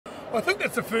I think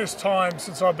that's the first time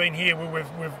since I've been here where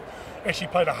we've actually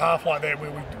played a half like that,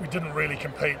 where we didn't really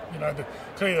compete. You know,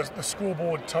 clearly the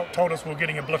scoreboard told us we were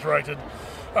getting obliterated,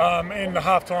 and the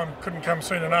half-time couldn't come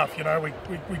soon enough. You know,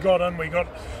 we got in, we got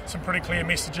some pretty clear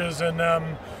messages, and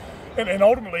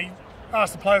ultimately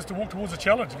asked the players to walk towards a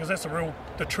challenge, because that's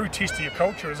the true test of your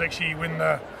culture is actually when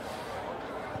the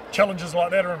challenges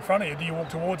like that are in front of you, do you walk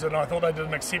towards it? And I thought they did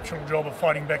an exceptional job of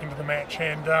fighting back into the match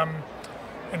and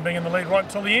being in the lead right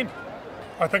until the end.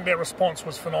 I think that response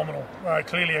was phenomenal.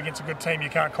 Clearly against a good team you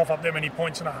can't cough up that many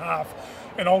points in a half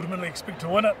and ultimately expect to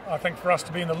win it. I think for us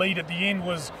to be in the lead at the end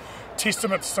was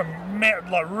testament to some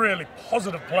really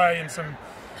positive play and some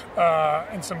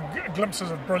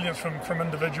glimpses of brilliance from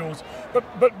individuals,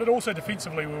 but also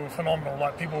defensively we were phenomenal.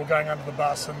 Like, people were going under the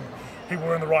bus and people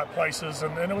were in the right places,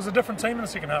 and it was a different team in the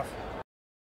second half.